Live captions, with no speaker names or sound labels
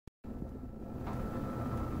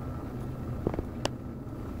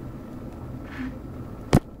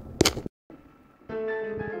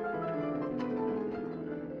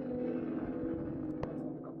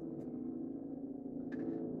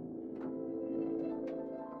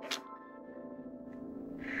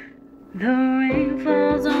The rain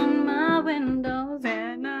falls on my windows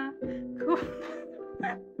and I cool.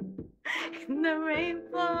 In the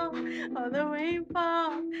rainfall, oh the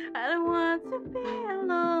rainfall, I don't want to be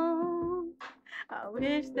alone. I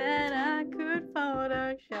wish that I could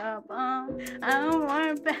Photoshop on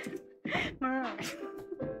our memories.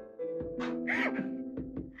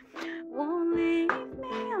 Won't leave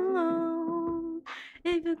me alone.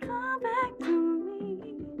 If you come back to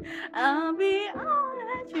me, I'll be all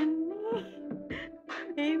that you need.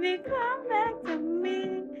 If you come back to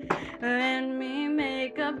me, let me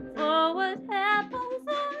make up for what happens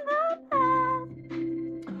in the past.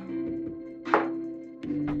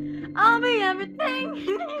 I'll be everything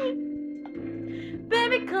you need.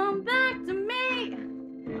 Baby, come back to me.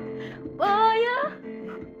 Oh yeah.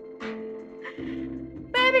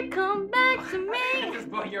 Baby, come back to me. This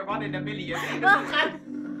boy, you're 1 in a million.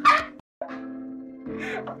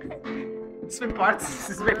 This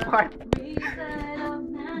is my part.